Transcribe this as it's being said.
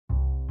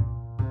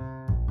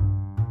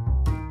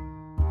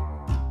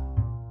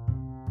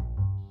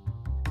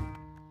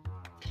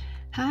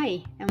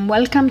Hi, and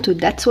welcome to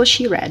That's What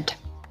She Read.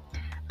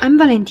 I'm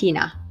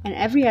Valentina, and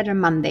every other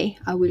Monday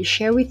I will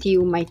share with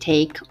you my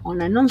take on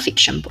a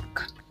nonfiction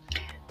book.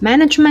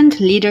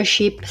 Management,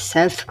 leadership,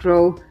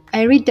 self-growth,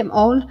 I read them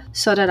all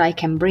so that I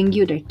can bring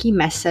you their key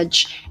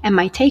message and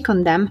my take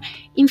on them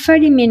in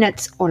 30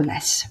 minutes or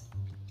less.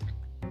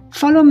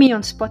 Follow me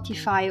on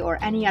Spotify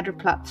or any other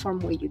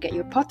platform where you get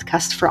your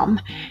podcast from,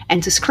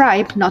 and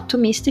subscribe not to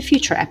miss the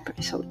future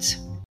episodes.